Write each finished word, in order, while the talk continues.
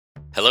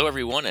Hello,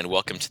 everyone, and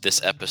welcome to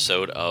this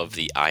episode of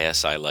the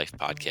ISI Life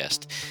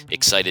Podcast.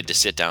 Excited to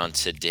sit down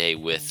today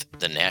with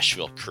the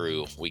Nashville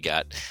crew. We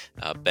got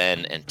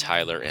Ben and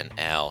Tyler and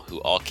Al,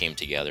 who all came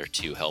together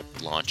to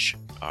help launch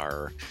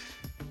our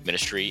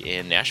ministry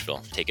in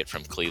Nashville. Take it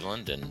from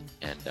Cleveland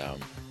and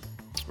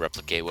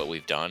replicate what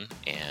we've done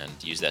and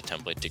use that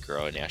template to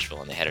grow in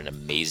Nashville. And they had an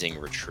amazing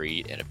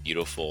retreat at a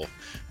beautiful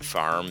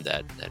farm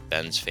that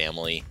Ben's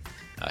family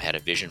had a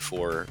vision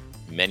for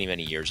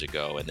many years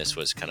ago. And this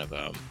was kind of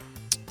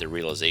the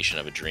realization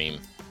of a dream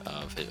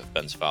of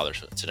Ben's father.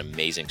 So it's an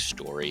amazing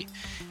story,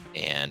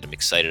 and I'm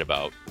excited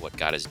about what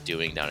God is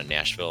doing down in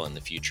Nashville and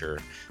the future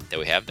that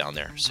we have down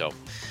there. So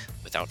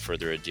without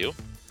further ado,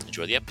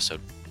 enjoy the episode.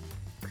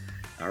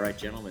 All right,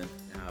 gentlemen,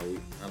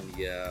 on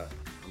the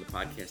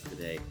podcast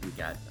today, we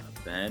got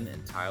Ben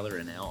and Tyler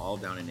and Al all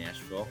down in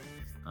Nashville.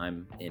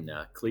 I'm in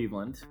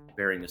Cleveland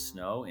bearing the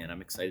snow, and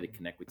I'm excited to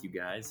connect with you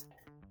guys.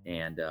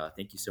 And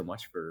thank you so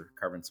much for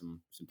carving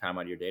some time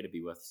out of your day to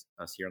be with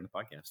us here on the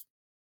podcast.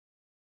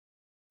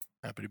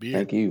 Happy to be here.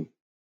 Thank you.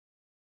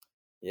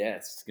 Yeah,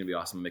 it's going to be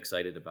awesome. I'm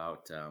excited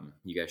about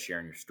you guys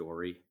sharing your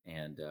story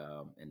and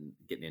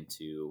getting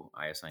into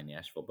ISI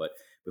Nashville. But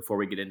before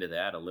we get into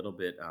that, a little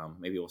bit,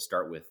 maybe we'll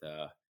start with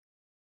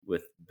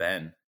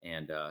Ben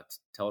and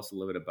tell us a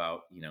little bit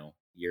about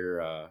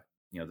your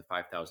the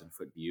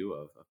 5,000-foot view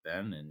of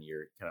Ben and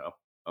your kind of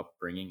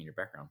upbringing and your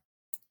background.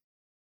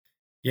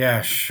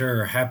 Yeah,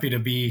 sure. Happy to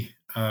be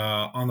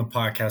on the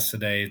podcast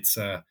today. It's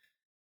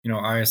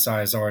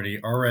ISI is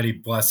already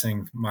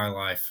blessing my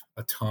life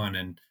a ton.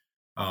 And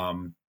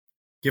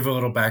give a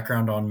little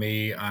background on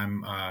me.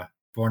 I'm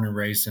born and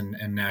raised in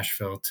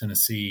Nashville,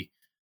 Tennessee.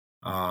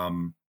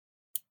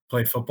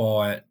 Played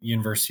football at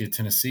University of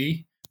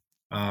Tennessee.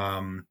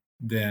 Then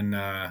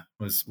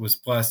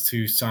was blessed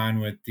to sign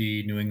with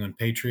the New England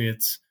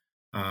Patriots,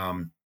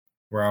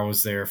 where I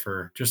was there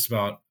for just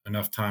about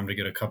enough time to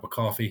get a cup of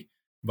coffee.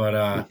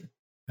 But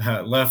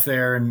left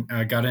there and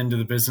got into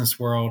the business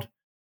world.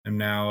 I'm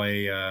now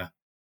a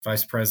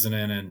vice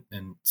president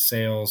in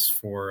sales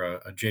for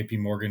a JP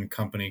Morgan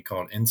company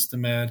called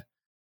Instamed.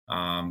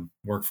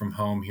 Work from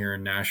home here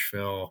in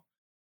Nashville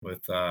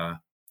with my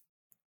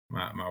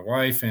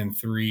wife and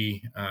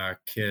three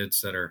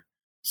kids that are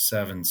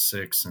 7,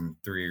 6, and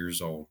 3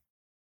 years old.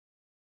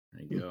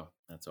 There you go.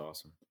 That's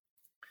awesome.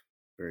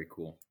 Very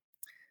cool.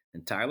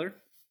 And Tyler?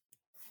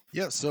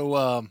 Yeah,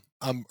 so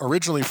I'm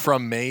originally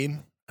from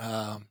Maine,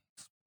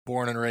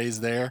 born and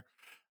raised there.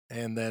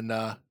 And then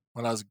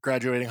when I was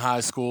graduating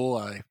high school,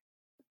 I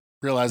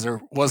realized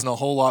there wasn't a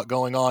whole lot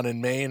going on in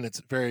Maine. It's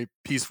a very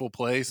peaceful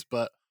place,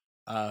 but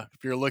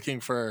if you're looking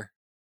for,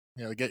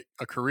 to get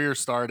a career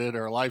started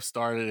or a life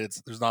started,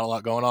 there's not a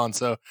lot going on.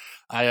 So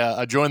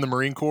I joined the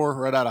Marine Corps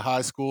right out of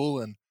high school,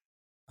 and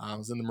I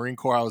was in the Marine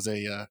Corps. I was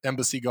a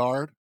embassy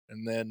guard,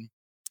 and then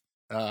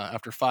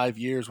after 5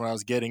 years, when I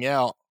was getting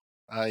out,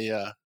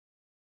 I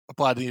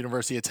applied to the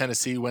University of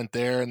Tennessee, went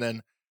there, and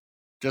then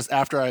just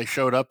after I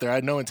showed up there, I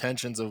had no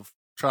intentions of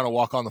trying to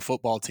walk on the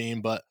football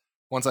team, but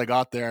once I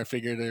got there, I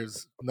figured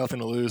there's nothing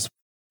to lose,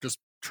 just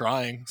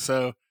trying.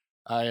 So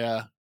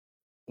I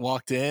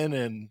walked in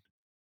and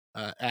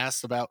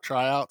asked about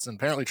tryouts, and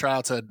apparently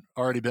tryouts had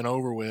already been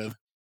over with,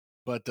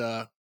 but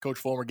Coach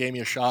Fulmer gave me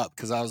a shot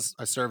because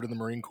I served in the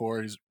Marine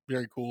Corps. He's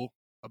very cool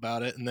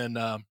about it. And then,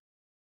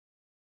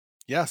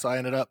 so I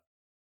ended up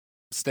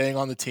staying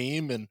on the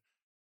team, and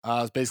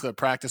I was basically a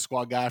practice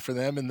squad guy for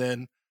them. And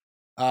then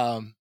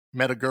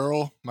met a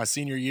girl my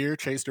senior year,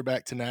 chased her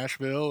back to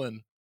Nashville,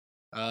 and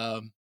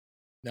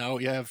now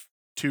we have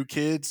 2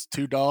 kids,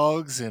 2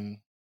 dogs, and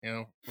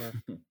we're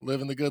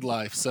living the good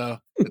life. So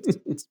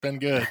it's been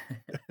good.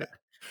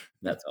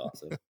 That's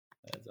awesome.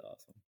 That's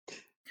awesome.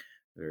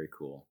 Very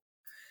cool.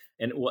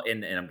 And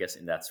I'm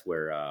guessing that's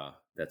where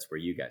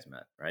you guys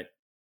met, right?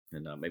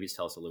 And maybe just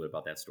tell us a little bit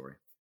about that story.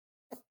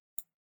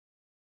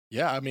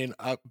 Yeah, I mean,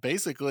 I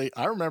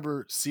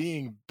remember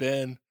seeing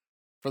Ben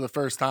for the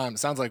first time. It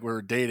sounds like we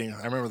were dating.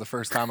 I remember the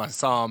first time I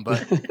saw him,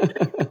 but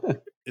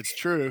it's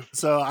true.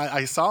 So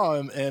I saw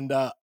him, and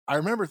I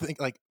remember thinking,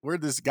 like,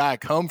 where'd this guy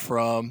come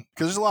from?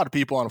 Because there's a lot of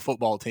people on a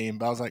football team,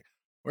 but I was like,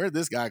 where'd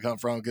this guy come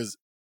from? Because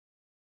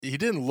he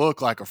didn't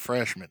look like a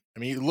freshman. I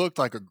mean, he looked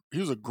like he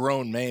was a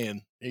grown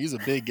man. He's a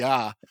big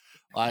guy.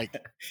 Like,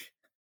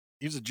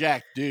 he was a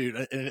jacked dude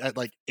at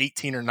like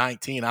 18 or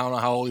 19. I don't know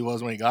how old he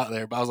was when he got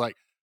there, but I was like,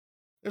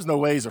 there's no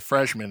way he's a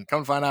freshman.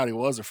 Come to find out, he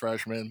was a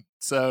freshman.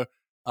 So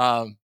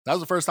that was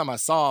the first time I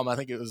saw him. I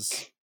think it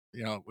was,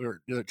 we were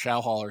at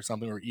Chow Hall or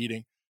something. We were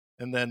eating.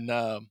 And then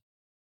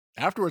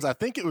afterwards, I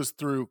think it was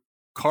through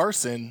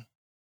Carson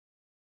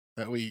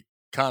that we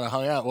kind of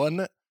hung out,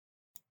 wasn't it?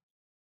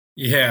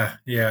 Yeah.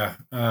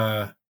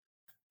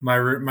 My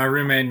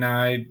roommate and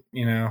I,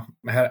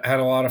 had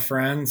a lot of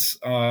friends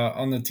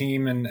on the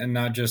team, and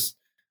not just,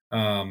 we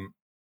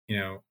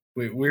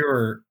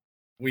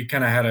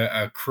kind of had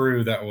a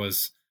crew that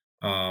was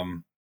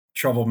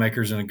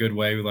troublemakers in a good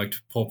way. We like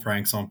to pull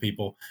pranks on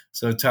people.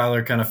 So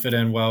Tyler kind of fit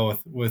in well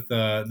with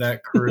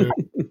that crew.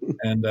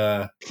 And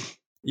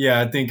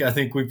Yeah, I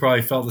think we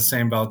probably felt the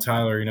same about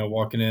Tyler.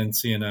 Walking in,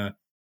 seeing a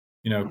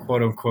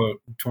quote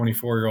unquote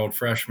 24-year-old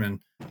freshman.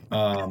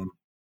 Um,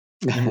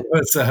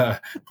 was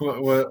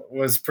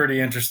was pretty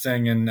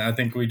interesting, and I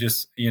think we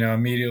just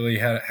immediately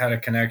had a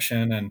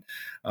connection. And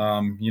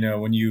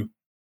when you,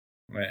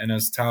 and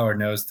as Tyler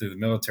knows through the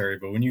military,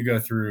 but when you go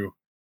through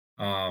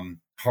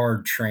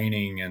hard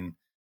training and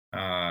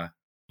uh,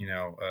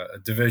 a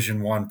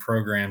Division I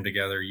program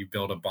together, you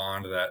build a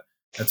bond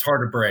that's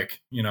hard to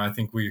break. I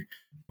think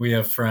we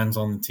have friends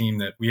on the team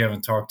that we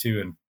haven't talked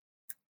to in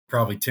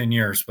probably 10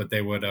 years, but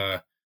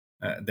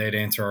they'd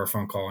answer our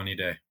phone call any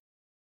day.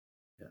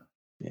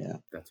 Yeah.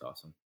 That's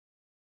awesome.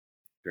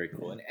 Very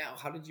cool. And Al,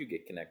 how did you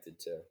get connected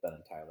to Ben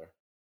and Tyler?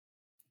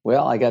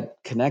 Well, I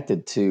got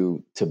connected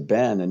to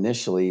Ben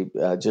initially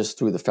just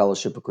through the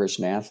Fellowship of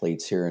Christian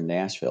Athletes here in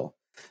Nashville.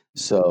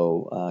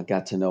 So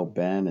got to know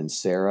Ben and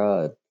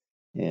Sarah,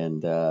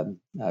 and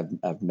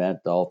I've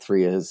met all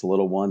three of his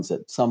little ones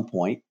at some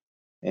point,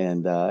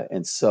 and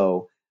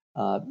so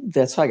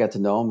that's how I got to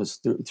know him, was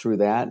through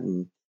that,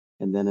 and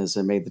then as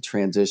I made the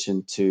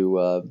transition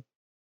to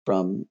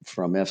from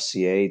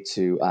FCA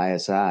to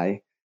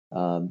ISI,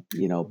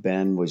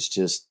 Ben was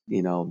just,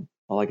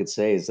 all I could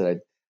say is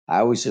that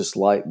I was just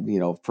like,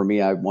 for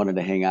me, I wanted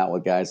to hang out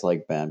with guys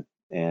like Ben,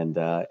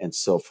 and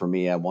so for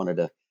me, I wanted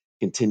to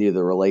continue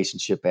the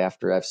relationship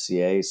after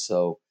FCA.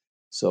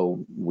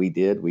 So we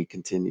did. We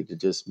continued to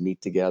just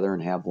meet together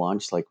and have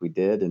lunch like we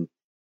did, and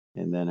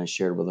then I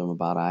shared with him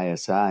about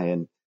ISI,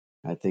 and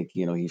I think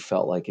he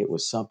felt like it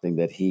was something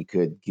that he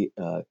could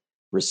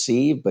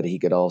receive, but he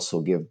could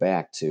also give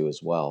back to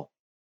as well.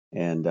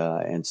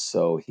 And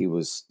so he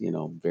was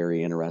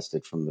very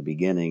interested from the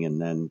beginning,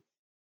 and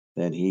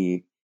then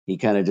he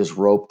kind of just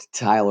roped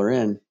Tyler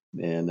in,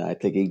 and I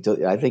think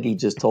he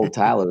just told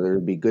Tyler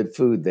there'd be good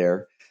food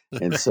there,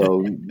 and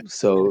so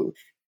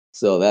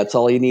that's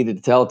all he needed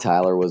to tell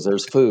Tyler was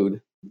there's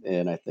food,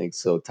 and I think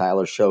so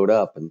Tyler showed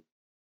up,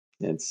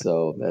 and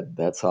so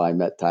that's how I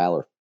met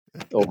Tyler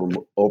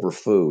over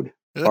food,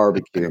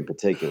 barbecue in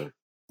particular.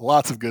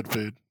 Lots of good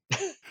food.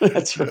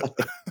 That's right.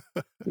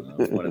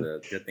 One of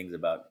the good things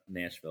about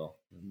Nashville,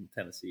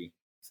 Tennessee,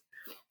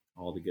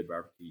 all the good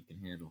barbecue you can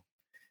handle.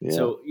 Yeah.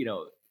 So,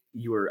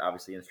 you were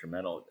obviously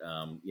instrumental.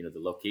 The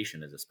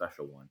location is a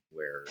special one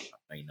where,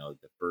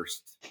 the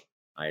first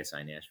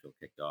ISI Nashville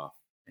kicked off.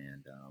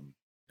 And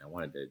I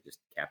wanted to just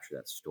capture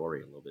that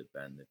story a little bit,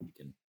 Ben, if you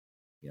can,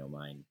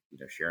 mind,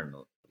 sharing a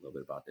little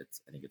bit about it.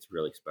 I think it's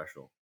really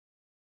special.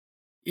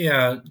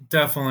 Yeah,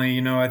 definitely.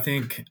 I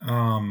think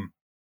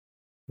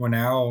when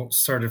Al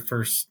started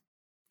first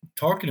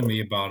talking to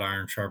me about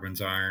Iron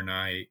Sharpens Iron,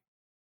 I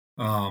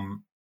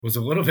was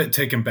a little bit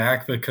taken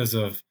back because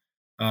of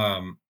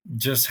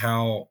just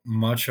how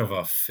much of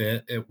a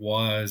fit it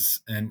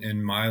was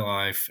in my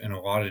life in a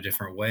lot of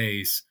different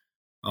ways.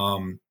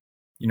 Um,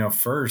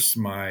 first,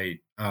 my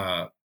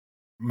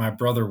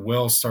brother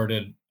Will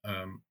started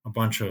a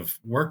bunch of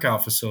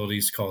workout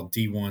facilities called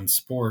D1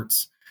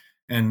 Sports,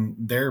 and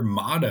their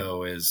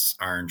motto is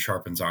 "Iron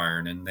sharpens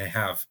iron," and they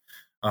have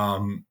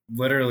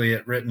literally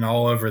it written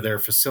all over their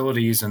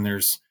facilities. And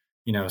there's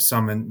there's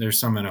some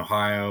in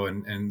Ohio,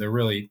 and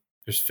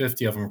there's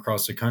 50 of them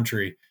across the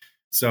country.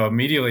 So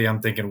immediately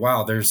I'm thinking,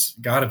 wow, there's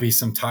got to be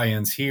some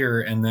tie-ins here.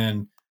 And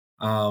then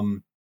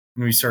when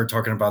we started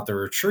talking about the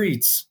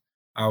retreats,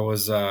 I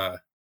was I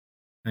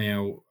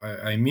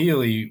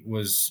immediately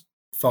was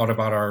thought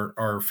about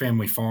our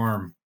family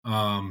farm.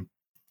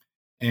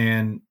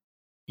 And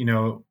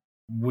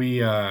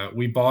we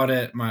bought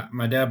it.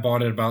 My dad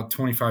bought it about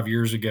 25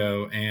 years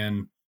ago.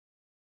 And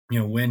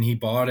when he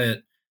bought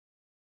it,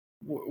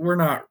 we're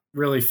not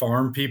really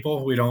farm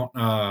people. We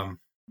don't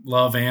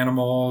love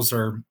animals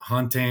or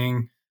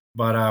hunting,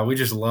 but we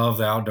just love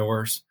the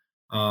outdoors.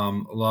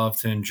 Love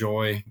to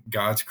enjoy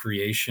God's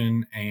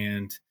creation.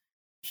 And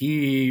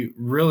he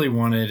really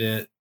wanted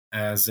it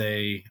as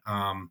a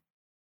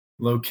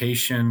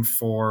location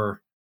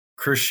for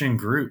Christian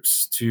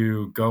groups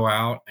to go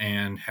out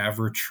and have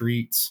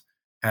retreats,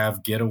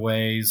 have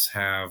getaways,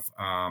 have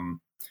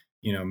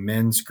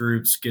men's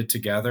groups get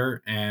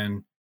together,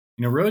 and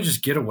really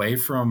just get away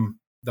from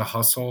the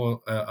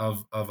hustle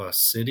of a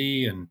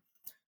city and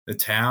the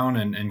town,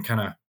 and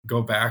kind of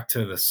go back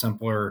to the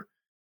simpler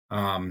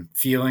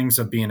feelings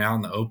of being out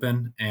in the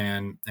open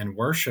and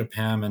worship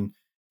him. And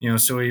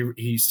so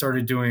he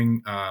started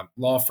doing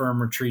law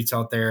firm retreats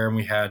out there, and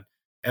we had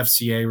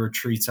FCA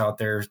retreats out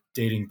there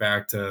dating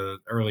back to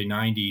early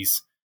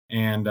 90s,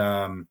 and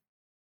or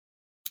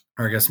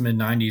I guess mid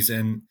 90s.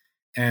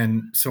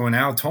 And so when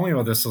Al told me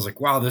about this, I was like,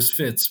 wow, this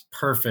fits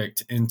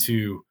perfect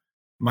into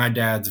my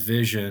dad's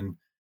vision.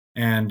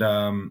 And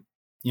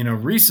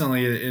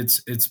recently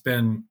it's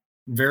been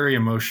very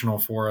emotional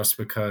for us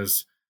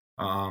because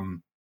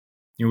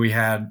we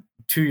had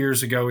 2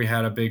 years ago, we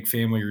had a big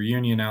family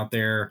reunion out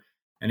there,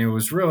 and it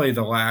was really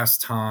the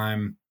last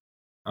time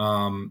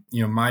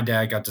my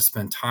dad got to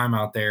spend time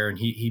out there. And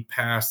he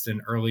passed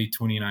in early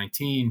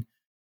 2019.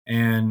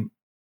 And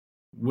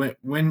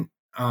when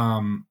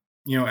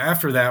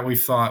after that, we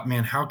thought,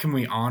 man, how can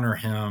we honor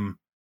him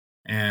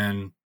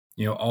and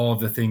all of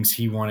the things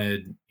he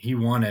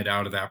wanted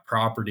out of that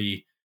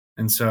property.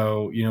 And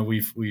so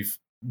we've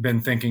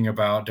been thinking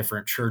about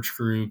different church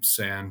groups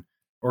and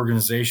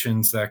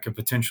organizations that could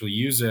potentially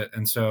use it.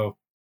 And so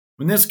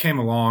when this came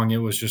along, it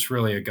was just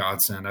really a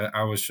godsend.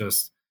 I was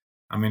just,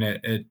 I mean,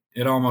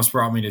 it almost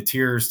brought me to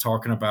tears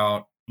talking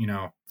about,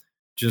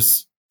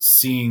 just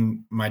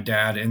seeing my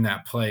dad in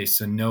that place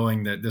and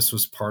knowing that this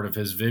was part of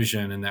his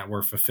vision and that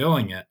we're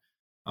fulfilling it.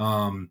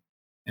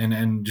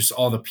 And just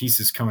all the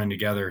pieces coming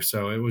together.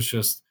 So it was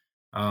just,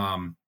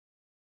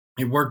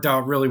 it worked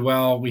out really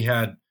well. We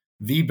had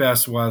the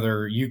best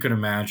weather you could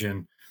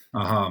imagine.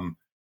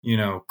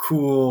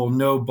 Cool,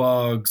 no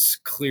bugs,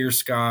 clear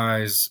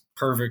skies,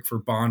 perfect for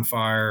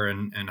bonfire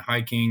and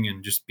hiking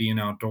and just being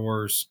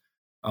outdoors.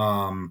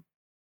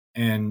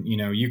 And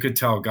you could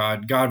tell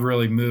God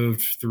really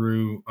moved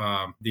through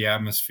the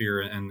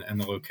atmosphere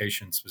and the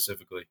location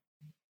specifically.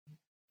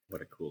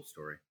 What a cool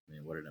story. I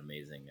mean, what an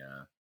amazing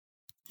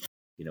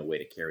way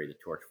to carry the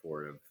torch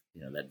forward of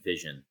that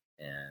vision,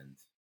 and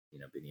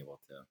being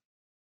able to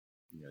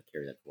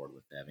carry that forward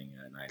with having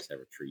a nice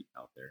retreat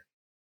out there.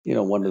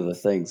 One of the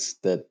things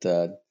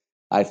that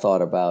I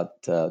thought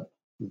about,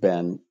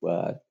 Ben,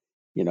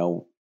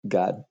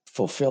 God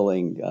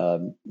fulfilling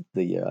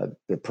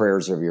the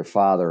prayers of your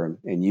father,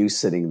 and you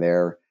sitting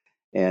there,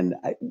 and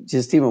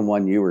just even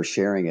when you were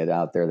sharing it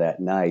out there that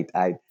night,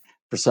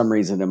 for some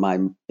reason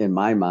in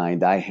my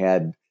mind, I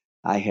had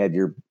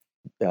your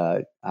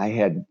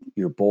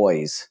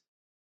boys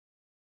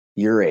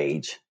your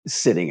age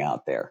sitting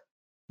out there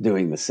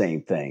doing the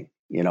same thing,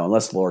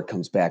 unless the Lord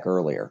comes back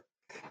earlier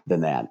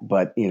than that.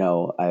 But,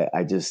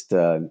 I just,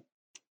 I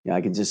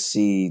can just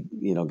see,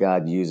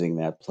 God using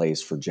that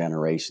place for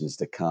generations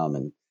to come.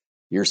 And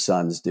your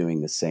son's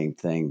doing the same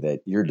thing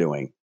that you're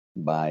doing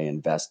by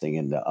investing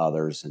into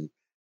others and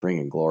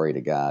bringing glory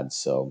to God.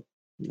 So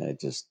it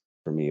just,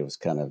 for me, it was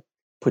kind of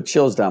put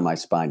chills down my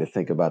spine to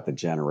think about the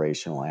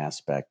generational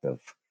aspect of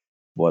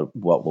what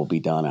will be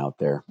done out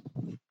there.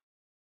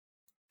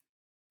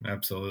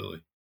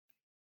 Absolutely.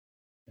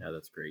 Yeah,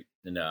 that's great.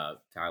 And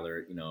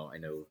Tyler, I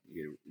know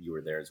you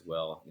were there as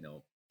well.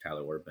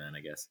 Tyler or Ben,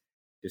 I guess.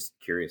 Just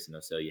curious,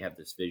 so you have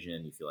this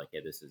vision. You feel like,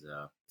 hey, this is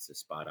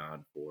spot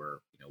on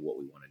for what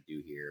we want to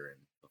do here, and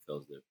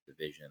fulfills the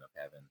vision of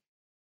having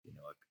a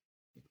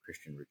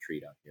Christian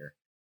retreat out here.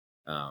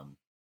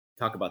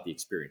 Talk about the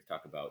experience.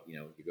 Talk about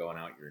you're going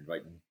out, you're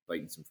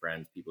inviting some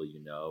friends, people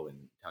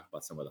and talk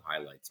about some of the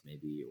highlights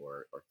maybe,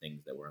 or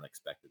things that were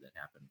unexpected that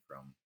happened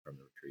from the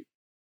retreat.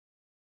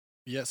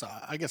 Yes,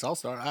 I guess I'll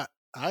start.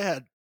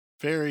 I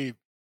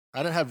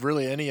didn't have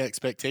really any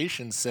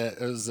expectations set.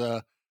 It was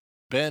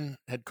Ben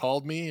had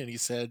called me and he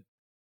said,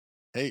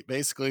 "Hey,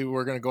 basically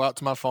we're going to go out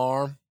to my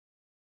farm.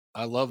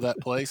 I love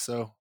that place,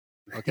 so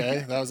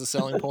okay, that was a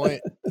selling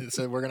point." He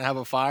said we're going to have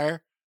a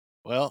fire.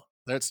 Well,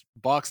 that's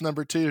box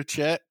number 2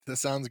 check. That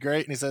sounds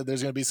great. And he said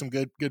there's going to be some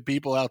good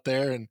people out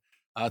there, and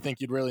I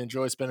think you'd really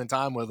enjoy spending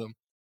time with them.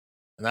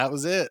 And that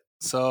was it.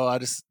 So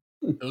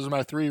those are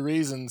my 3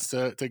 reasons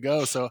to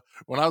go. So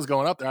when I was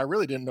going up there, I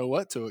really didn't know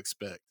what to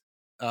expect.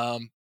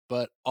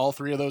 But all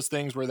 3 of those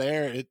things were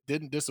there. It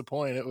didn't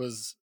disappoint. It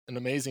was an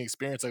amazing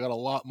experience. I got a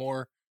lot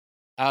more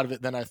out of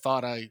it than I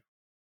thought I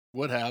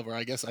would have, or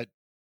I guess I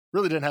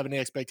really didn't have any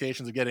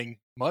expectations of getting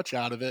much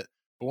out of it.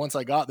 But once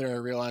I got there, I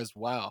realized,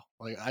 wow,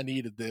 like I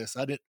needed this.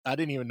 I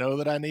didn't even know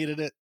that I needed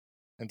it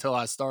until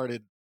I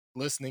started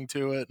listening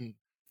to it and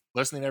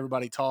listening to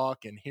everybody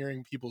talk and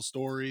hearing people's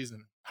stories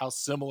and how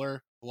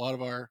similar a lot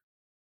of our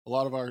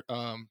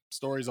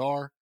stories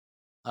are.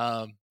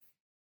 Then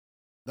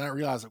I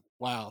realized, like,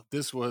 wow,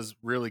 this was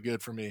really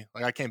good for me.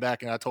 Like I came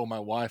back and I told my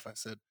wife, I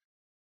said,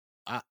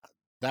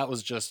 that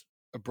was just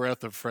a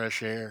breath of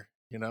fresh air.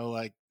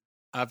 Like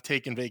I've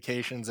taken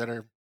vacations that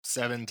are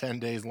 7-10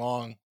 days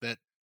long that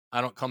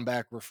I don't come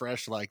back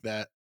refreshed like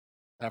that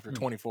after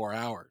 24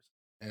 hours.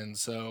 And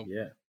so,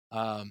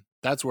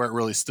 that's where it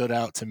really stood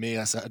out to me.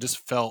 I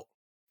just felt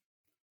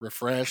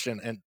refreshed,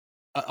 and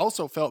I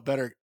also felt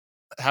better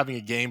having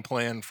a game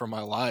plan for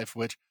my life,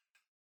 which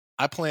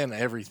I plan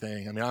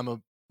everything. I mean, I'm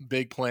a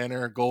big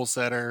planner, goal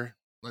setter.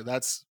 Like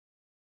that's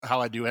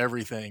how I do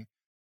everything.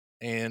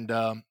 And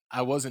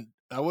I wasn't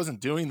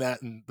doing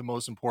that in the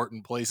most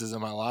important places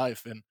in my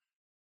life. And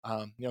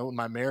in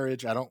my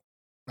marriage, I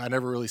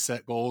never really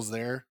set goals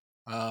there.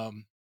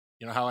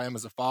 How I am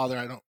as a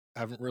father,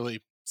 haven't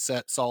really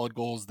set solid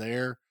goals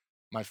there.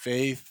 My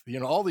faith,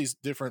 all these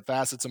different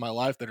facets of my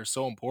life that are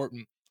so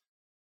important.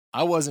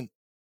 I wasn't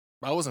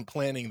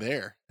planning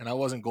there, and I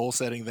wasn't goal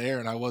setting there,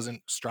 and I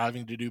wasn't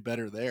striving to do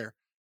better there.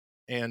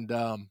 And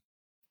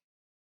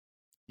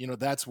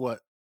that's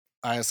what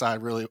ISI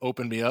really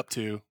opened me up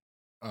to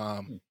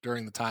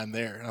during the time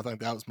there. And I think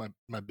that was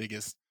my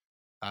biggest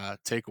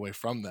takeaway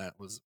from that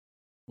was,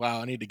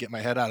 wow, I need to get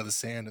my head out of the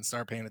sand and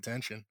start paying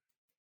attention.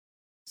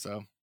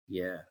 So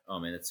yeah, oh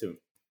man, that's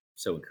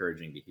so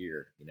encouraging to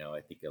hear.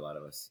 I think a lot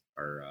of us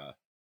are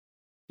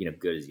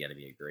good is gonna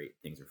be great.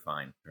 Things are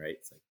fine, right?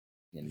 It's like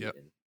and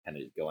kind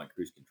of go on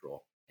cruise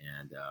control.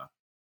 And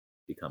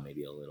become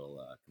maybe a little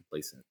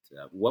complacent.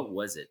 What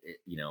was it?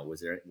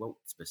 Was there what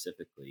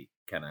specifically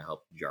kind of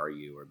helped jar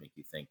you or make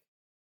you think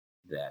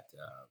that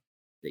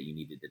that you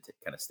needed to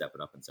kind of step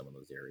it up in some of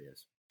those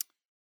areas?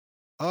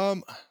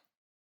 Um,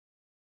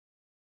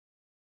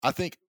 I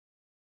think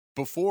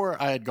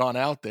before I had gone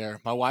out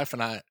there, my wife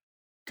and I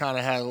kind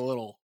of had a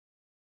little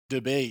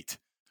debate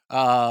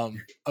about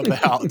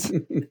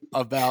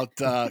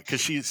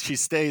because she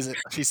stays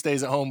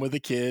at home with the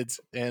kids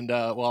and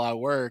while I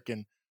work,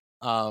 and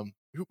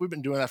we've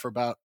been doing that for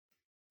about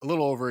a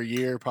little over a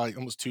year, probably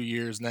almost 2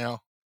 years now.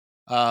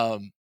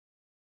 Um,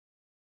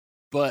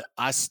 but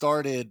I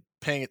started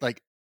paying it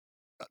like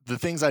the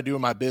things I do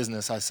in my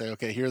business. I say,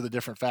 okay, here are the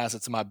different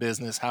facets of my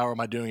business. How am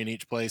I doing in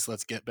each place?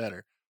 Let's get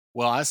better.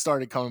 Well, I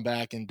started coming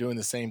back and doing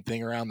the same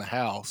thing around the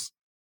house.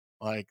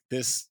 Like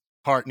this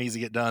part needs to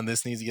get done.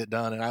 This needs to get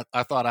done. And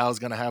I thought I was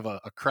going to have a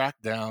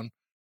crackdown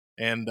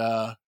and,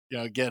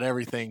 get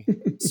everything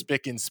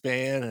spick and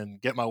span and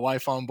get my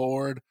wife on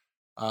board.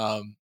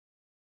 And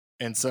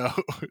so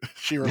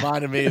she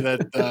reminded me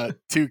that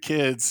 2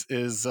 kids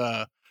is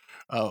a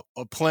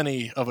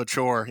plenty of a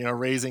chore.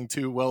 Raising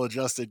 2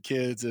 well-adjusted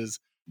kids is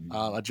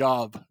a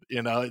job.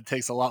 It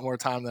takes a lot more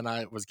time than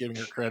I was giving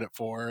her credit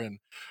for, and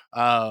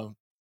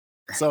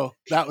so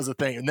that was the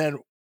thing. And then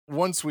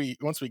once we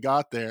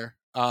got there,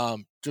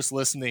 just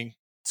listening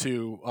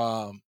to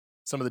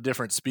some of the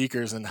different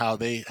speakers and how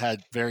they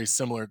had very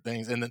similar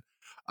things, and then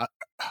I,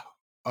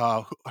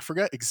 I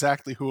forget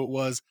exactly who it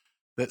was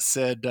that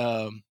said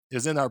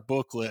is in our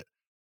booklet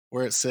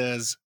where it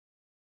says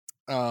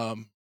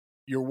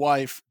your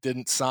wife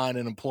didn't sign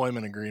an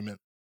employment agreement.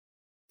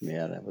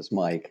 Yeah, that was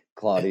Mike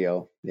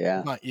Claudio.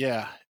 Yeah.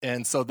 Yeah.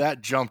 And so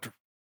that jumped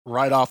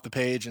right off the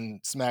page and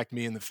smacked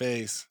me in the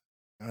face.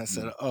 And I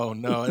said, oh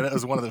no. And it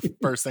was one of the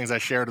first things I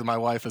shared with my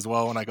wife as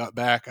well when I got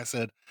back. I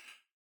said,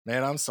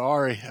 man, I'm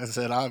sorry. I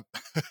said, I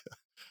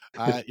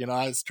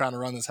was trying to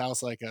run this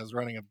house like I was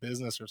running a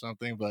business or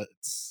something, but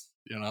it's,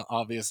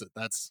 obvious that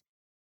that's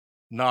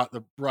not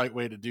the right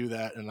way to do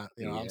that. And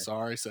I'm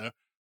sorry. So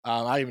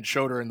I even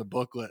showed her in the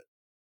booklet.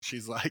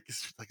 She's like,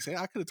 say,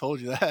 I could have told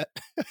you that.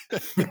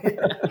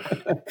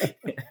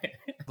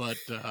 But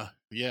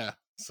yeah,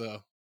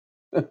 so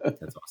That's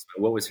awesome.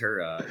 What was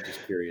her?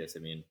 Just curious. I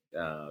mean,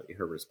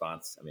 her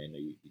response. I mean, I know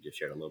you just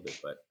shared a little bit,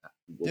 but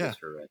what was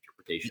her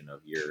interpretation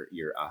of your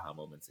aha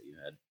moments that you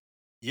had?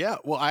 Yeah,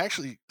 well, I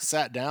actually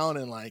sat down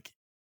and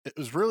it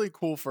was really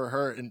cool for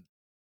her. And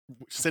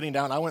sitting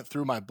down, I went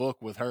through my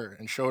book with her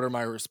and showed her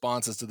my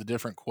responses to the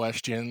different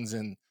questions,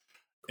 and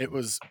it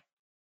was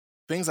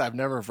things I've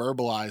never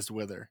verbalized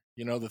with her.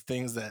 The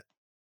things that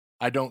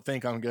I don't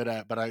think I'm good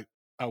at, but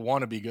I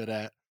want to be good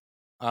at.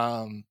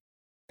 And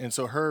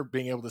so her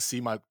being able to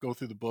see go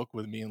through the book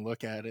with me and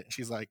look at it,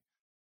 she's like,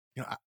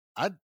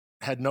 I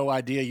had no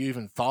idea you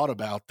even thought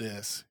about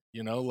this.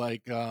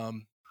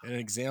 An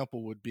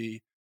example would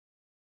be,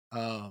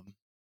 I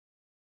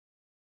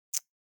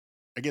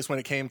guess when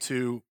it came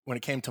to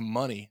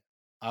money,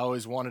 I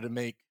always wanted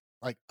to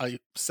I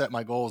set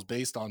my goals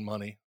based on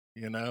money,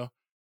 and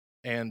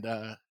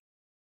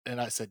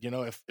I said,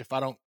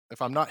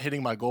 if I'm not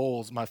hitting my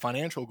goals, my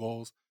financial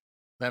goals,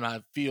 then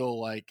I feel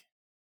like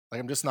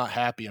I'm just not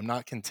happy. I'm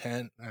not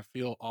content. I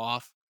feel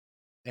off.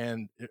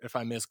 And if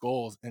I miss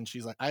goals, and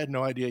she's like, I had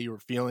no idea you were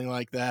feeling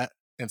like that.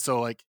 And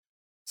so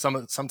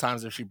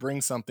sometimes if she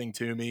brings something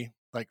to me,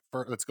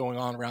 that's going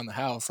on around the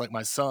house, like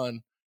my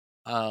son,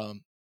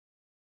 um,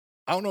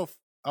 I don't know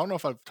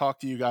if I've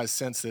talked to you guys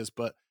since this,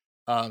 but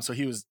so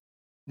he was,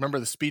 remember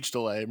the speech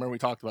delay? Remember we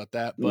talked about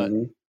that, but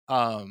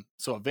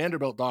so a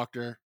Vanderbilt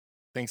doctor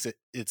thinks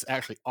it's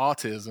actually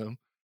autism.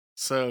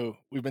 So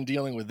we've been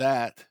dealing with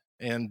that,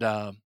 and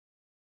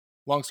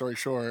long story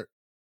short,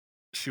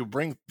 she'll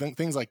bring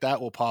things like that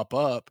will pop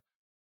up.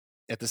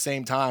 At the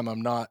same time,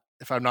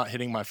 if I'm not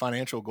hitting my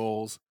financial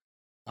goals,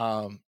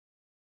 um,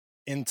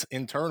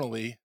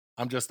 internally,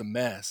 I'm just a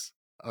mess.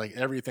 Like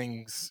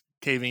everything's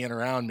caving in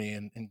around me,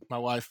 and my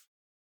wife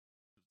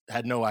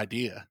had no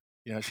idea.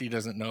 She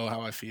doesn't know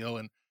how I feel,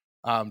 and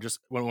just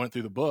when we went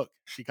through the book,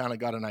 she kind of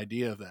got an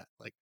idea of that.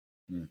 Like,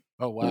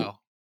 oh wow,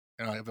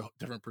 I have a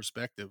different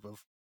perspective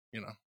of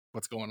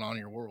what's going on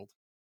in your world.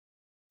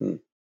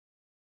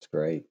 That's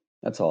great.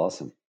 That's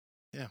awesome.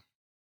 Yeah.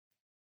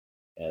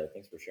 Yeah,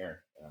 thanks for sharing.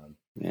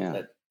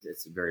 Yeah,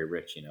 it's very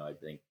rich. I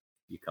think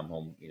you come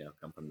home,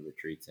 come from the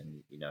retreats,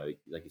 and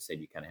like you said,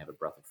 you kind of have a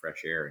breath of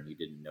fresh air, and you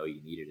didn't know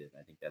you needed it.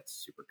 I think that's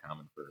super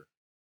common for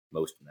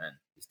most men,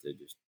 is to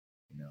just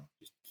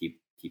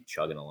keep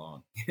chugging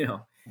along, Yeah.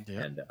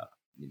 and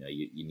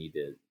you need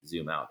to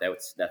zoom out.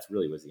 That's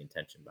really was the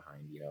intention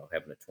behind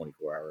having a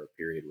 24-hour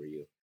period where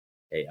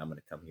hey, I'm going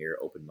to come here,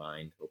 open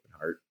mind, open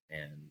heart,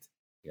 and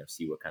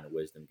see what kind of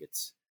wisdom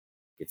gets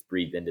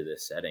breathed into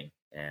this setting,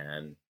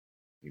 and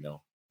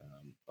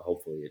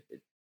hopefully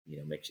it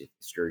makes you,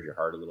 stirs your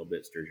heart a little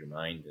bit, stirs your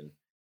mind, and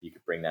you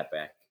could bring that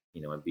back,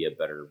 and be a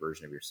better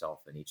version of yourself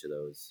in each of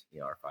those,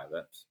 our 5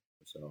 F's.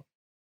 So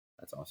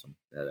that's awesome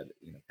that it,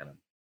 kind of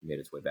made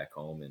its way back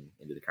home and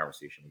into the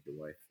conversation with your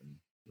wife and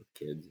with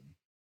kids. And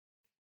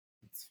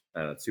It's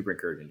super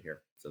encouraging to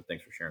hear. So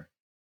thanks for sharing.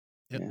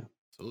 Yep, Yeah.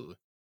 absolutely.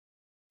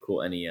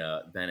 Cool. Any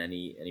Ben,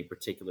 any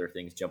particular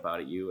things jump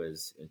out at you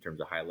as in terms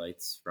of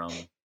highlights from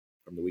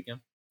the weekend?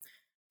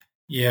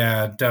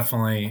 Yeah,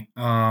 definitely.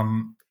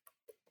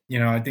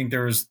 I think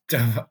there was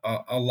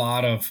a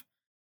lot of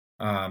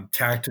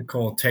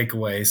tactical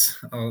takeaways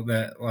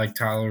that, like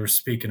Tyler was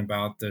speaking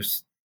about,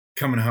 this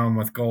coming home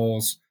with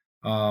goals,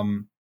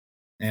 and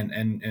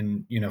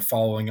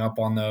following up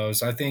on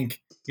those. I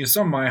think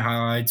some of my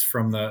highlights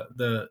from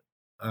the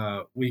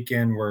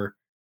weekend were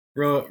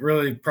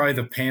really probably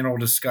the panel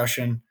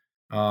discussion.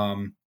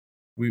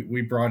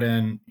 We brought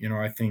in,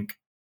 I think,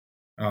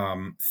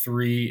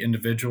 three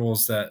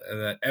individuals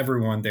that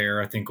everyone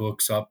there, I think,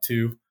 looks up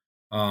to,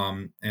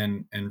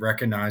 and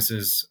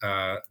recognizes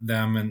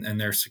them and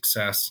their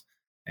success,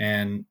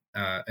 and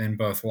in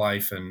both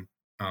life and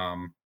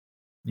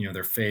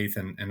their faith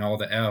and all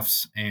the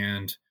F's.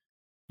 And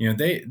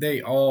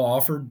they all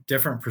offered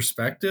different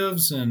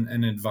perspectives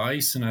and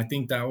advice, and I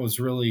think that was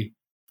really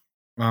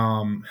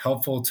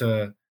helpful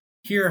to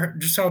hear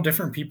just how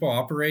different people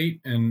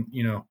operate. And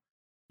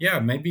yeah,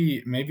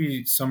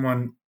 maybe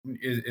someone,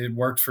 it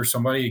worked for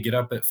somebody to get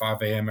up at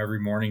 5 a.m. every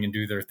morning and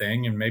do their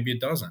thing, and maybe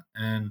it doesn't.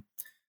 And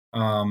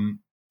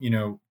um, you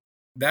know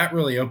that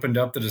really opened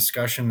up the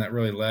discussion that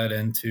really led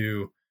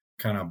into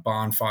kind of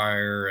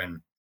bonfire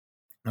and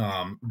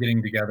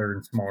getting together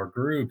in smaller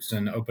groups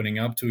and opening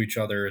up to each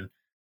other.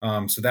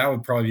 And so that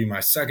would probably be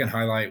my second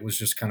highlight, was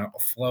just kind of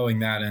flowing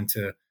that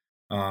into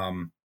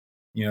um,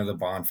 the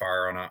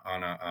bonfire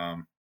on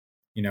a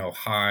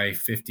high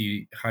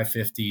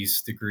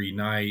 50s degree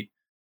night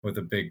with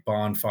a big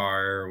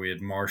bonfire. We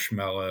had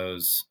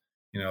marshmallows,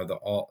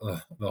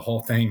 the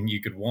whole thing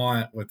you could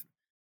want, with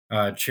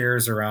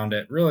chairs around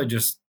it. Really,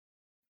 just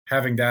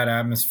having that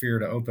atmosphere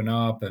to open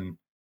up, and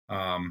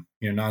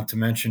not to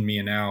mention me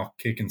and Al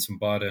kicking some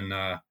butt in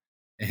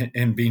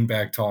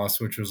beanbag toss,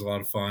 which was a lot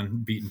of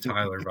fun, beating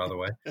Tyler, by the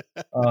way.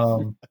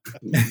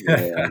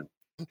 Yeah.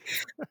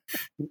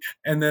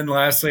 And then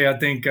lastly, I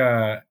think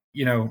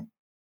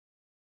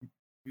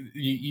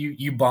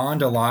you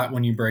bond a lot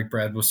when you break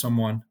bread with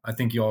someone. I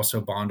think you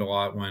also bond a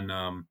lot when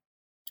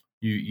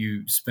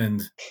you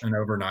spend an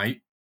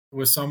overnight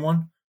with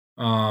someone.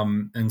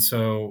 And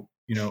so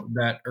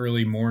that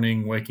early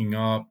morning, waking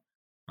up,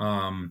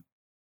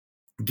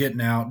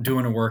 getting out,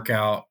 doing a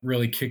workout,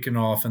 really kicking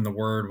off in the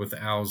Word with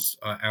Al's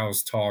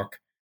talk.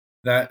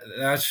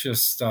 That's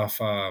just stuff.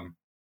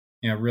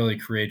 Really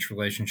creates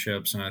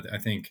relationships, and I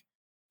think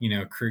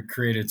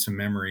created some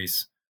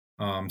memories.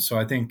 So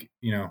I think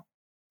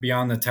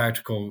beyond the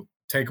tactical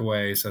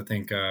takeaways, I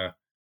think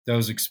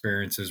those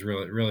experiences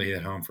really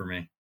hit home for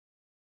me.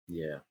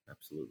 Yeah,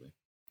 absolutely.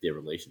 Yeah,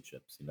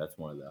 relationships. And that's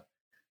one of the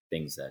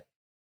things that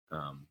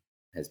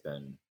has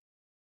been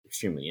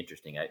extremely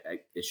interesting.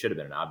 It should have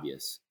been an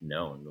obvious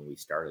known when we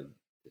started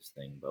this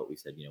thing, but we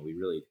said, we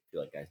really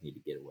feel like guys need to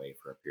get away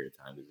for a period of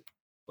time because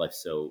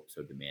life's so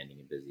demanding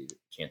and busy. The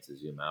chance to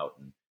zoom out,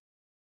 and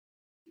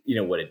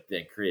what it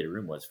then created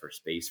room was for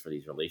space for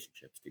these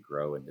relationships to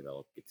grow and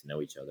develop, get to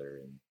know each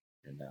other,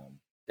 and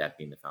that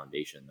being the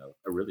foundation of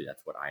really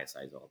that's what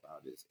ISI is all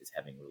about, is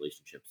having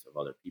relationships of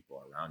other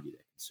people around you that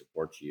can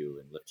support you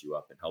and lift you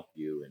up and help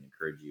you and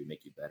encourage you,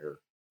 make you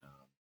better.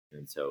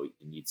 And so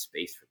you need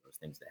space for those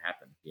things to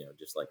happen,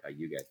 just like how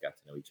you guys got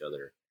to know each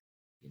other,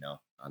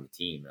 on the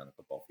team and on the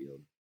football field.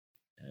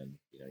 And,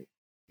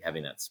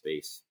 having that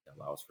space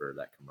allows for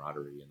that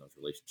camaraderie and those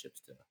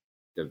relationships to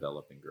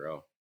develop and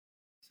grow.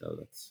 So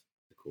that's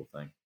the cool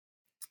thing.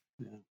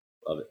 Yeah.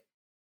 Love it.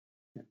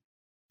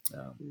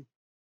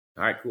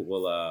 All right, cool.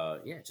 Well,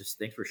 yeah, just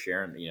thanks for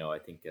sharing. I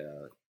think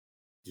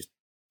just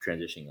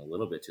transitioning a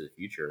little bit to the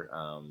future.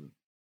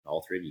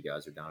 All three of you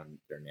guys are down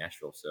there in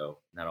Nashville, so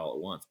not all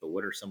at once. But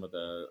what are some of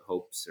the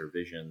hopes or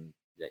vision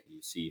that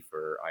you see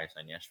for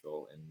ISI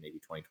Nashville in maybe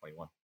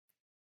 2021?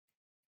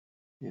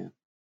 Yeah.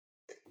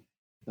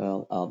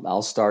 Well,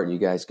 I'll start. You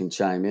guys can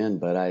chime in,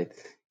 but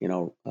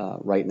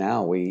right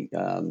now we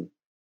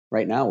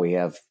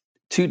have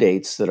two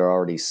dates that are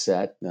already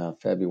set: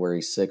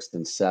 February 6th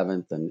and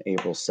 7th, and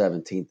April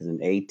 17th and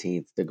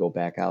 18th, to go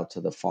back out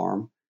to the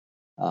farm.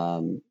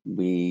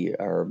 We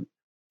are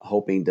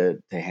hoping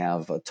to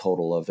have a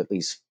total of at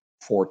least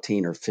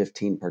 14 or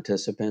 15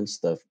 participants.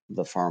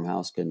 The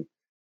farmhouse can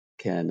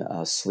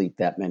sleep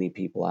that many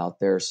people out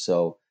there.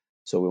 So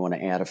we want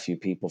to add a few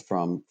people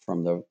from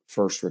the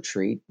first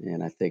retreat,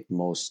 and I think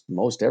most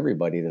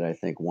everybody that I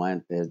think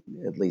went,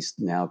 at least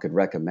now, could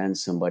recommend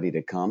somebody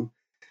to come.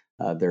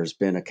 There's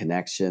been a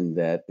connection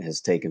that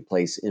has taken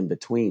place in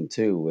between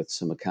too, with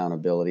some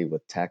accountability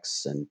with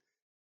texts and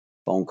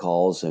phone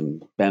calls.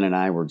 And Ben and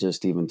I were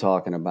just even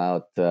talking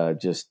about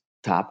just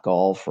Top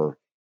Golf, or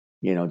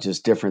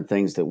just different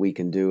things that we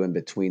can do in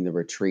between the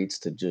retreats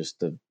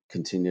to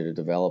continue to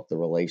develop the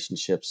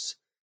relationships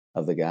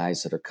of the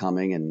guys that are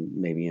coming, and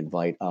maybe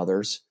invite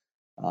others.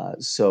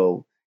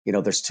 So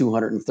there's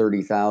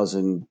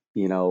 230,000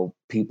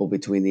 people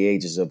between the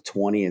ages of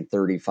 20 and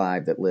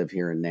 35 that live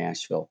here in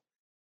Nashville.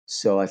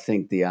 So I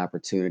think the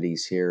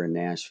opportunities here in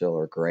Nashville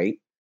are great.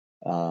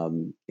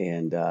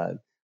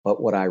 But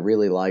what I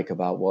really like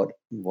about what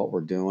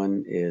we're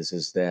doing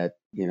is that,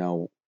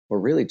 we're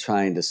really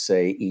trying to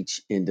say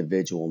each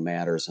individual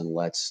matters, and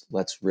let's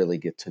really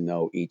get to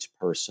know each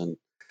person.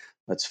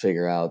 Let's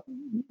figure out,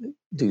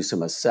 do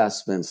some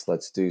assessments.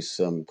 Let's do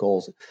some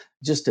goals,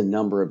 just a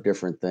number of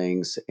different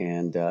things.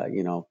 And,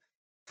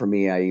 for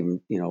me, I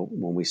even,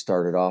 when we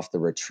started off the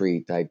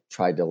retreat, I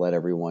tried to let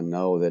everyone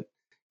know that,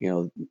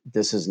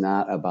 this is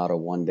not about a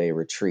 1-day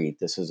retreat.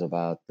 This is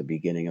about the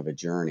beginning of a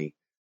journey.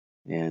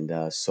 And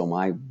so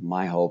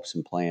my hopes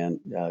and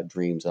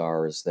dreams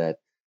is that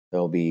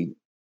there'll be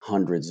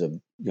hundreds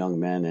of young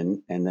men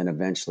and then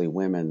eventually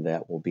women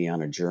that will be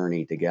on a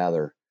journey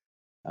together,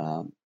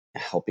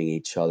 helping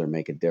each other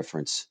make a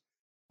difference,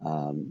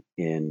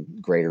 in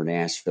greater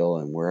Nashville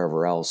and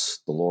wherever else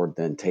the Lord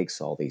then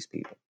takes all these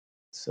people.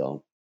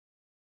 So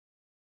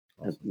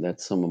Awesome.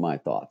 that's some of my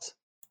thoughts.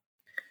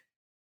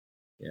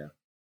 Yeah.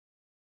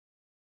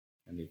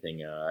 Anything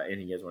you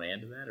guys want to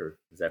add to that, or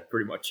does that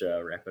pretty much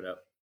wrap it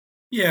up?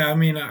 Yeah, I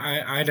mean,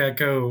 I'd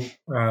echo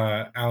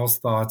Al's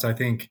thoughts. I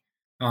think,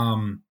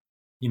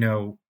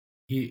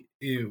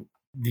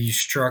 the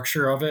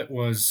structure of it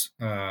was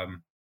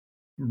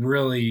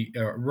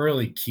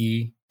really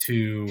key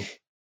to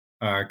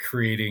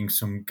creating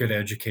some good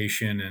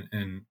education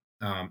and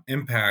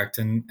impact.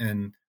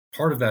 And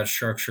part of that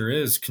structure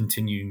is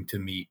continuing to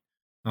meet.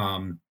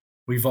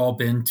 We've all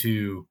been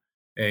to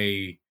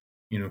a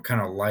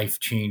kind of life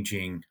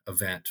changing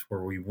event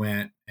where we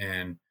went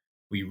and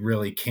we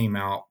really came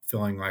out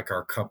feeling like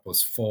our cup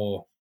was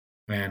full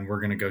and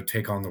we're going to go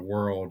take on the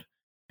world,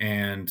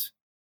 and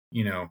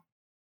a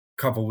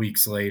couple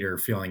weeks later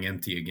feeling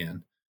empty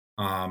again.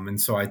 And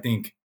so I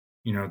think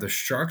the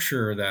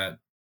structure that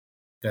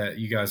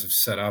you guys have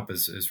set up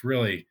is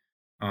really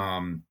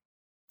um,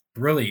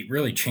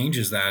 really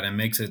changes that and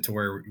makes it to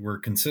where we're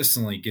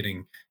consistently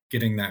getting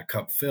that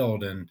cup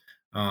filled, and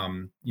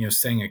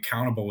staying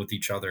accountable with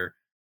each other.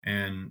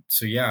 And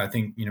so yeah, I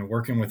think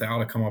working with Al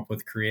to come up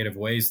with creative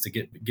ways to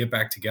get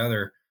back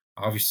together,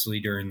 obviously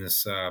during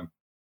this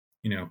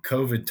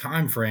COVID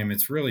time frame,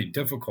 it's really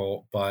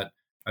difficult, but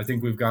I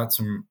think we've got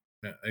some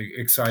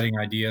exciting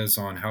ideas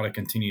on how to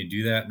continue to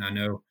do that. And I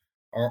know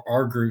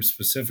our group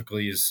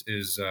specifically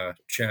is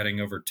chatting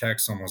over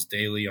text almost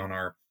daily on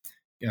our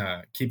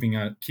keeping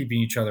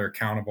each other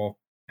accountable,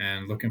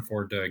 and looking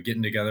forward to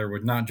getting together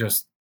with not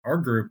just our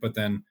group, but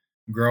then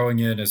growing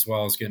it as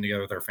well as getting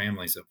together with our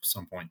families at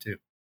some point too.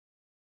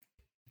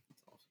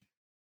 That's awesome.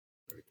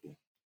 Very cool.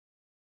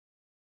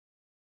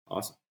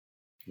 Awesome.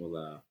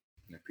 Well,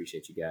 I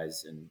appreciate you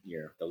guys and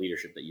the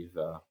leadership that you've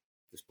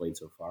displayed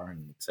so far,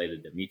 and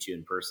excited to meet you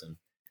in person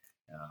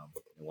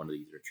in one of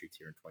these retreats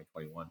here in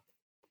 2021.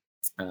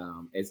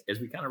 As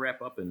we kind of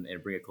wrap up and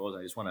bring it close,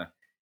 I just want to,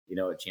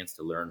 a chance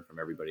to learn from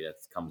everybody that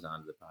comes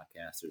onto the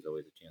podcast. There's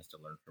always a chance to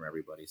learn from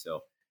everybody.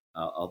 So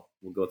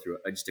we'll go through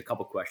just a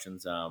couple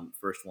questions.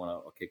 First one,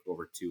 I'll kick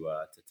over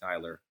to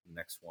Tyler. The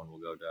next one will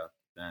go to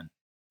Ben.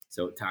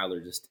 So Tyler,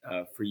 just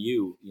for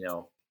you,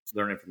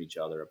 learning from each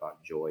other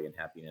about joy and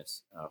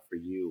happiness. For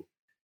you,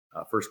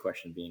 first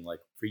question being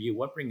like, for you,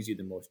 what brings you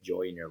the most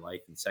joy in your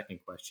life? And second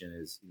question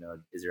is,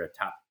 is there a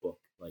top book,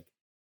 like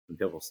when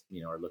people,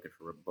 are looking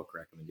for a book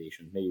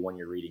recommendation, maybe one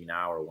you're reading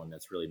now or one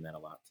that's really meant a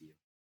lot to you?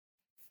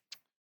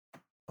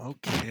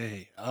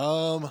 Okay.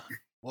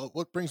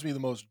 What brings me the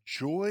most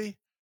joy?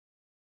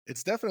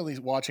 It's definitely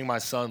watching my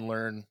son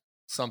learn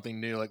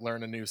something new, like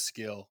learn a new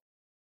skill.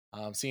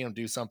 Seeing him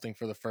do something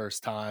for the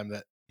first time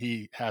that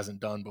he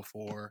hasn't done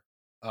before.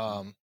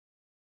 I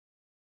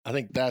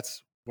think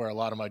that's where a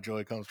lot of my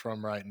joy comes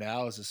from right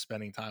now, is just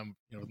spending time,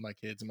 with my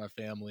kids and my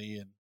family,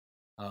 and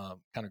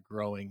kind of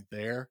growing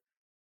there.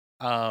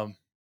 I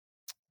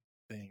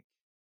think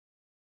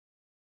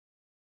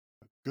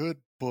a good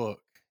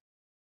book.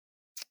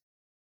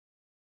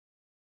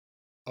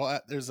 Oh,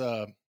 there's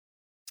a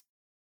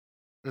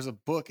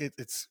book.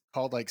 It's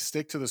called like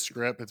Stick to the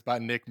Script. It's by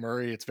Nick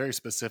Murray. It's very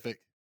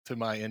specific to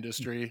my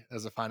industry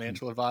as a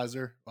financial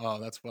advisor.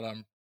 That's what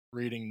I'm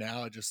reading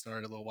now. I just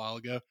started a little while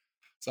ago,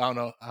 so I don't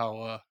know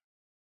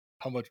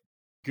how much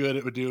good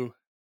it would do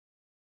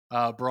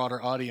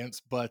broader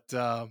audience, but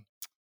a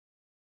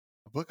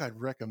book I'd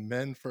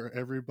recommend for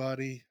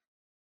everybody.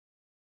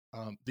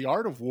 The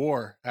Art of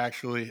War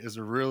actually is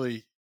a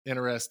really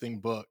interesting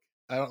book.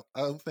 I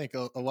don't think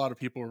a lot of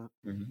people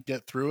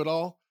get through it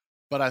all,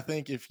 but I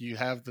think if you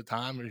have the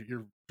time or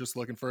you're just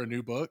looking for a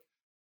new book,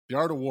 The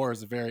Art of War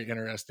is a very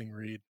interesting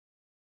read.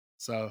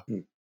 So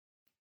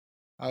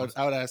I would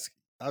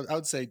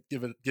say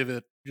give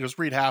it just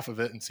read half of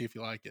it and see if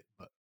you like it.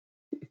 But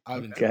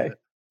I've enjoyed it.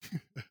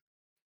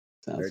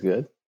 Sounds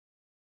good.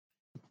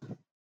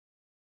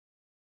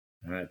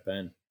 All right,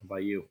 Ben, how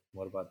about you?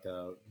 What about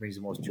brings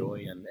you most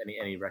joy, and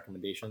any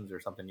recommendations or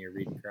something you're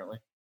reading currently?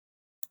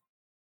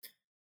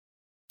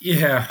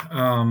 Yeah,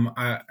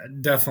 I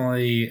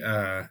definitely,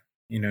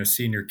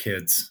 seeing your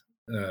kids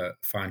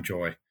find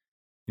joy,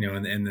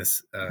 in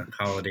this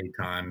holiday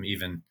time.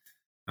 Even,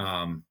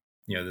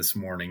 this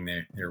morning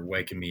they're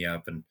waking me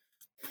up and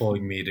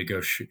pulling me to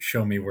go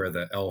show me where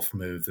the elf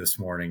moved this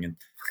morning and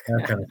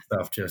that kind of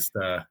stuff. Just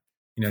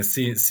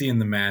seeing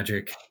the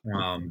magic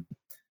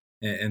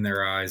in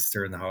their eyes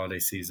during the holiday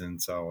season.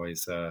 It's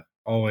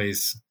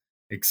always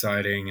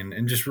exciting,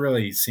 and just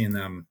really seeing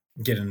them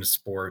get into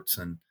sports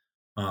and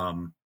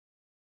kind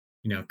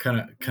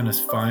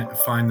of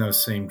find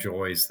those same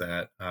joys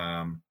that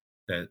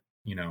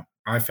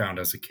I found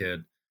as a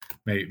kid.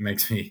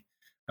 Makes me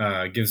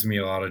gives me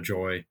a lot of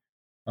joy.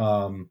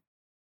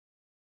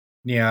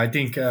 Yeah, I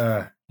think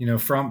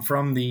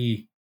from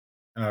the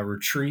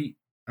retreat,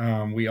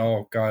 we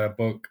all got a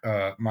book,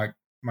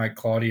 Mike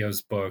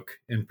Claudio's book,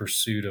 In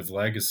Pursuit of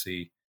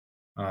Legacy,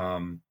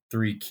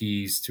 3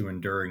 Keys to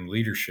Enduring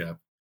Leadership,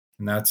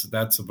 and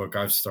that's a book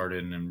I've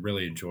started and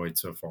really enjoyed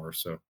so far.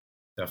 So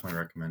definitely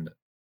recommend it.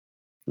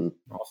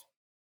 Awesome.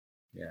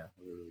 Yeah,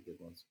 those are really good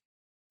ones.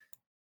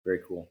 Very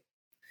cool.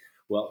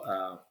 Well,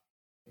 I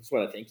just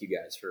want to thank you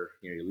guys for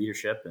your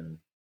leadership and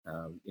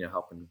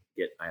helping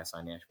get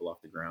ISI Nashville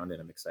off the ground.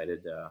 And I'm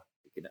excited.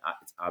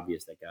 It's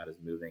obvious that God is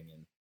moving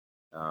and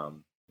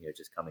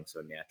just coming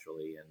so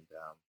naturally. And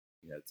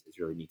it's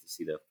really neat to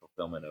see the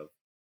fulfillment of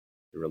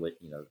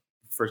the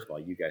first of all,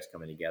 you guys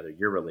coming together,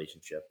 your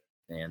relationship,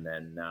 and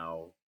then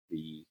now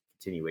the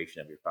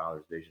continuation of your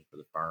father's vision for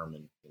the farm,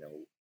 and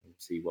we'll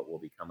see what will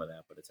become of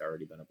that. But it's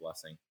already been a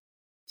blessing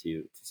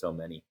to so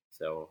many.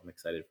 So I'm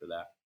excited for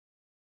that.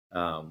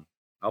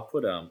 I'll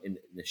put in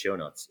the show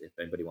notes if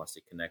anybody wants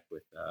to connect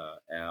with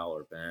Al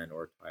or Ben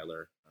or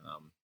Tyler.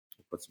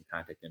 We'll put some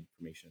contact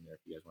information in there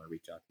if you guys want to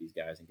reach out to these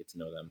guys and get to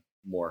know them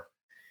more.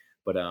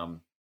 But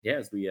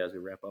as we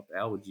wrap up,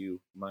 Al, would you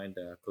mind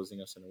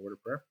closing us in a word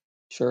of prayer?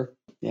 Sure.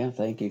 Yeah.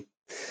 Thank you.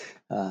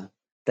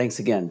 Thanks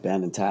again,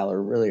 Ben and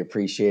Tyler. Really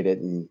appreciate it,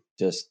 and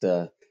just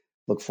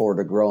look forward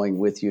to growing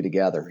with you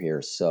together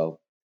here. So,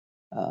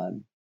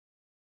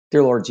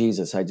 dear Lord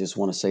Jesus, I just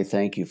want to say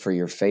thank you for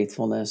your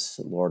faithfulness.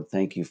 Lord,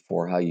 thank you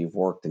for how you've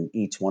worked in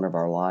each one of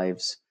our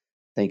lives.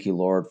 Thank you,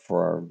 Lord,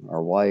 for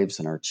our wives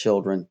and our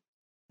children.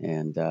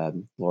 And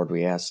Lord,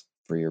 we ask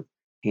for your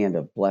hand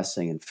of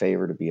blessing and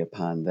favor to be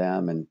upon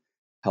them, and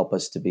help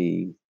us to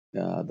be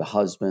the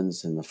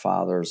husbands and the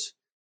fathers,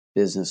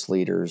 business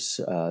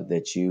leaders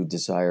that you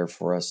desire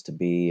for us to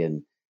be,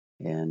 and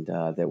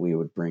that we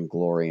would bring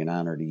glory and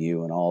honor to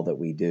you in all that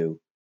we do.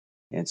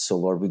 And so,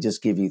 Lord, we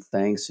just give you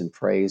thanks and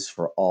praise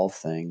for all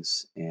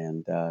things,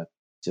 and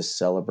just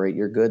celebrate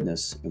your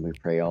goodness. And we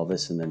pray all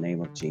this in the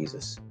name of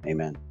Jesus.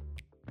 Amen.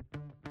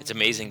 It's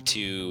amazing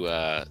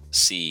to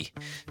see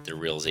the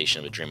realization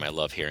of a dream. I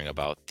love hearing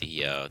about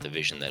the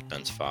vision that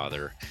Ben's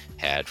father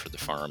had for the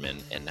farm,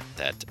 and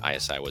that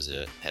ISI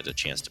had a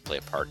chance to play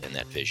a part in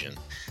that vision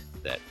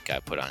that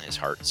God put on his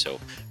heart. So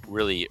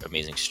really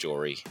amazing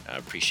story. I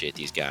appreciate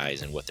these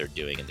guys and what they're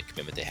doing and the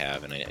commitment they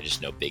have. And I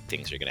just know big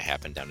things are going to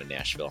happen down in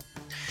Nashville.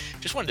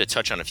 Just wanted to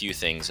touch on a few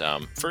things.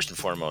 First and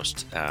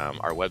foremost,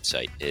 our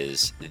website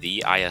is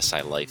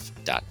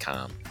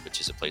theisilife.com,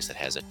 which is a place that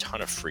has a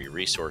ton of free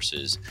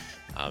resources,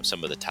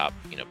 some of the top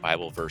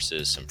Bible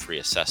verses, some free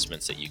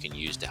assessments that you can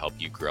use to help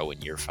you grow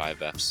in your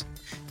 5Fs,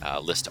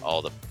 list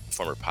all the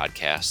former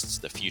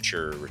podcasts, the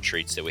future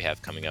retreats that we have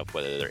coming up,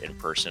 whether they're in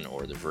person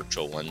or the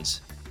virtual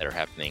ones that are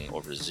happening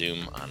over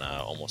Zoom on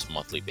a almost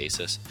monthly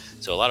basis.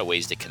 So a lot of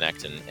ways to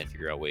connect and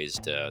figure out ways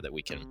that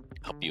we can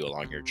help you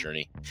along your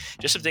journey.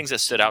 Just some things that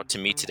stood out to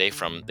me today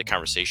from the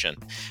conversation.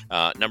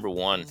 Number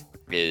one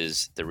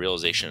is the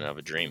realization of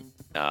a dream,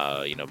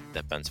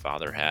 that Ben's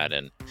father had,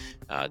 and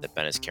that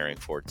Ben is carrying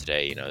forward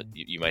today.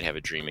 You might have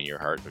a dream in your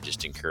heart, but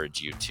just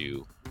encourage you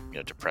to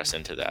press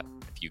into that.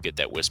 If you get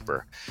that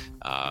whisper,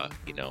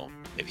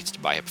 maybe it's to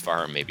buy a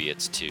farm, maybe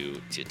it's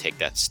to take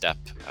that step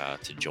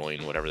to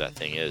join whatever that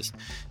thing is.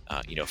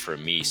 For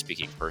me,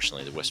 speaking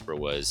personally, the whisper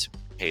was,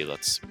 hey,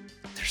 there's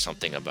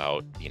something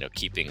about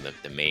keeping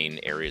the main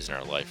areas in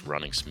our life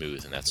running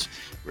smooth, and that's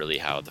really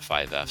how the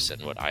 5Fs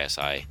and what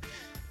ISI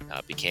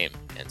became.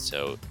 And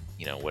so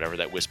whatever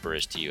that whisper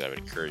is to you, I would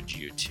encourage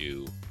you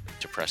to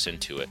press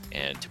into it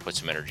and to put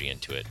some energy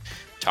into it.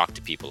 Talk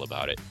to people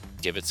about it.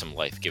 Give it some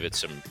life. Give it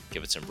some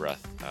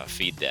breath.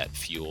 Feed that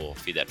fuel.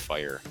 Feed that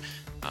fire.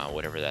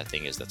 Whatever that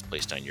thing is that's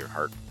placed on your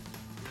heart.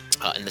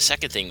 And the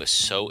second thing was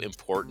so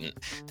important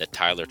that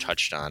Tyler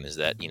touched on is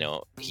that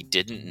he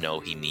didn't know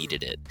he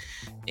needed it,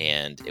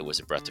 and it was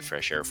a breath of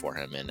fresh air for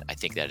him. And I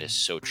think that is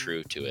so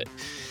true to it,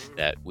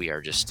 that we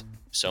are just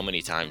so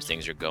many times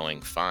things are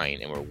going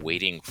fine and we're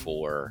waiting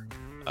for.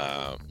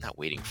 Not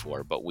waiting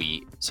for, but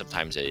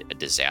sometimes a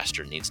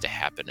disaster needs to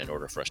happen in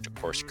order for us to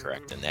course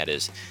correct. And that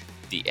is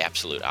the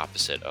absolute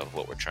opposite of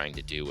what we're trying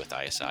to do with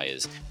ISI.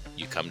 Is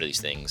you come to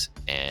these things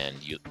and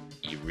you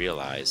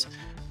realize,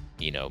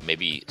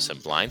 maybe some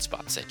blind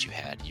spots that you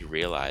had. You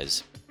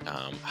realize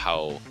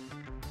how,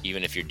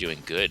 even if you're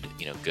doing good,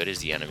 good is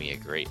the enemy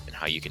of great, and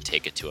how you can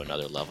take it to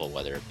another level,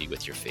 whether it be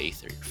with your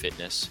faith or your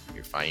fitness,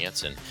 your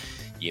finance, and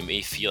you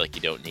may feel like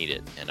you don't need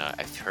it. And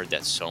I've heard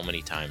that so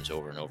many times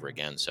over and over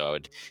again. So I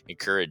would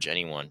encourage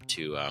anyone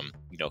to,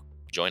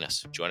 join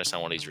us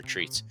on one of these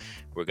retreats.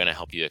 We're going to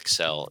help you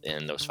excel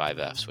in those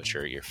 5Fs, which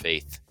are your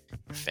faith,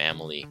 your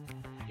family,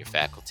 your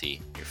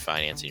faculty, your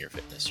finance, and your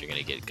fitness. You're going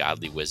to get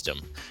godly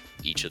wisdom.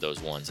 Each of those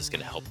ones is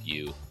going to help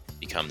you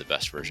become the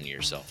best version of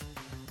yourself.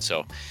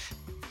 So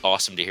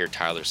awesome to hear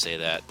Tyler say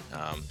that.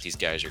 These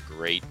guys are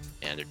great,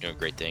 and they're doing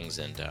great things,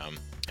 and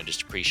I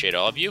just appreciate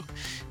all of you.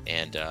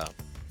 And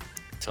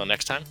until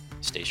next time,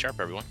 stay sharp,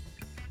 everyone.